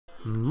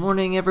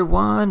Morning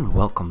everyone,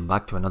 welcome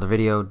back to another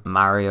video.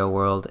 Mario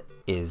World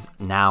is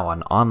now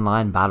an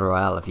online battle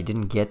royale. If you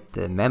didn't get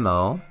the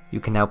memo, you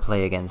can now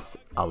play against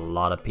a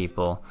lot of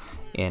people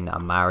in a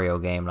Mario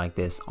game like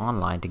this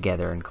online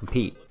together and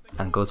compete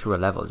and go through a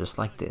level just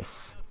like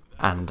this.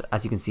 And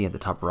as you can see at the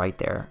top right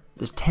there,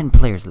 there's 10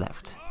 players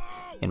left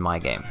in my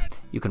game.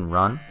 You can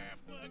run.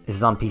 This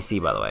is on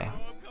PC by the way,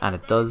 and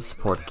it does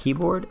support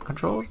keyboard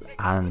controls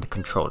and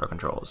controller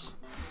controls.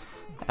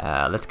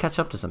 Let's catch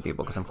up to some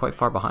people because I'm quite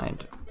far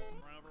behind.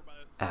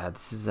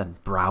 This is a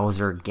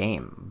browser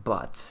game,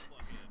 but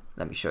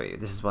let me show you.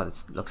 This is what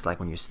it looks like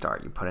when you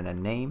start. You put in a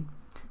name,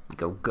 you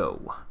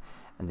go,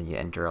 and then you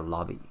enter a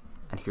lobby.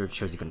 And here it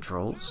shows you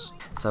controls.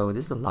 So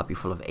this is a lobby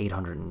full of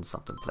 800 and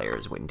something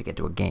players waiting to get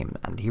to a game.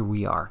 And here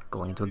we are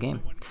going into a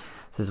game.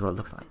 So this is what it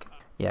looks like.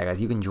 Yeah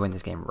guys, you can join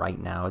this game right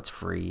now. It's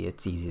free,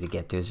 it's easy to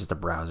get to. It's just a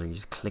browser. You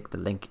just click the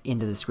link in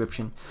the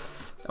description.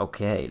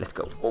 Okay, let's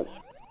go.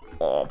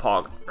 Oh,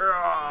 Pog.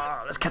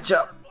 Let's catch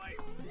up.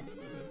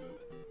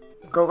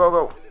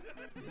 Go.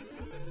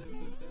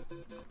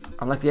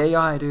 I'm like the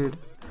AI, dude.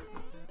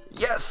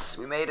 Yes,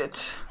 we made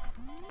it.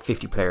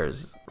 50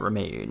 players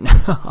remain.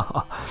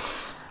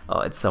 Oh,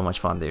 it's so much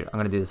fun, dude. I'm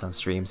gonna do this on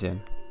stream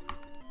soon.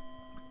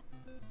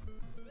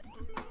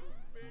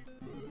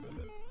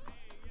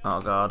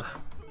 Oh god.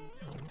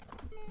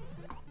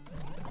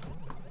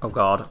 Oh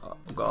god.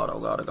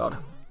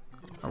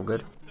 Oh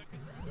good.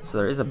 So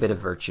there is a bit of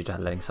virtue to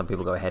letting some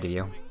people go ahead of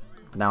you.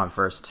 But now I'm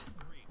first.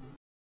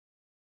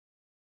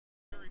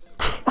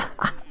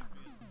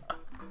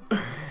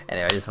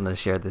 Anyway, I just wanted to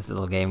share this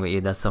little game with you.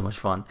 That's so much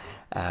fun.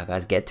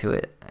 Guys, get to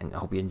it and I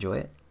hope you enjoy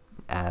it.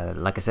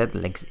 Like I said, the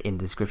link's in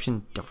the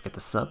description. Don't forget to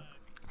sub.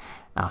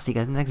 I'll see you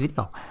guys in the next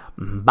video.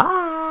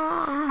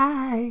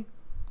 Bye!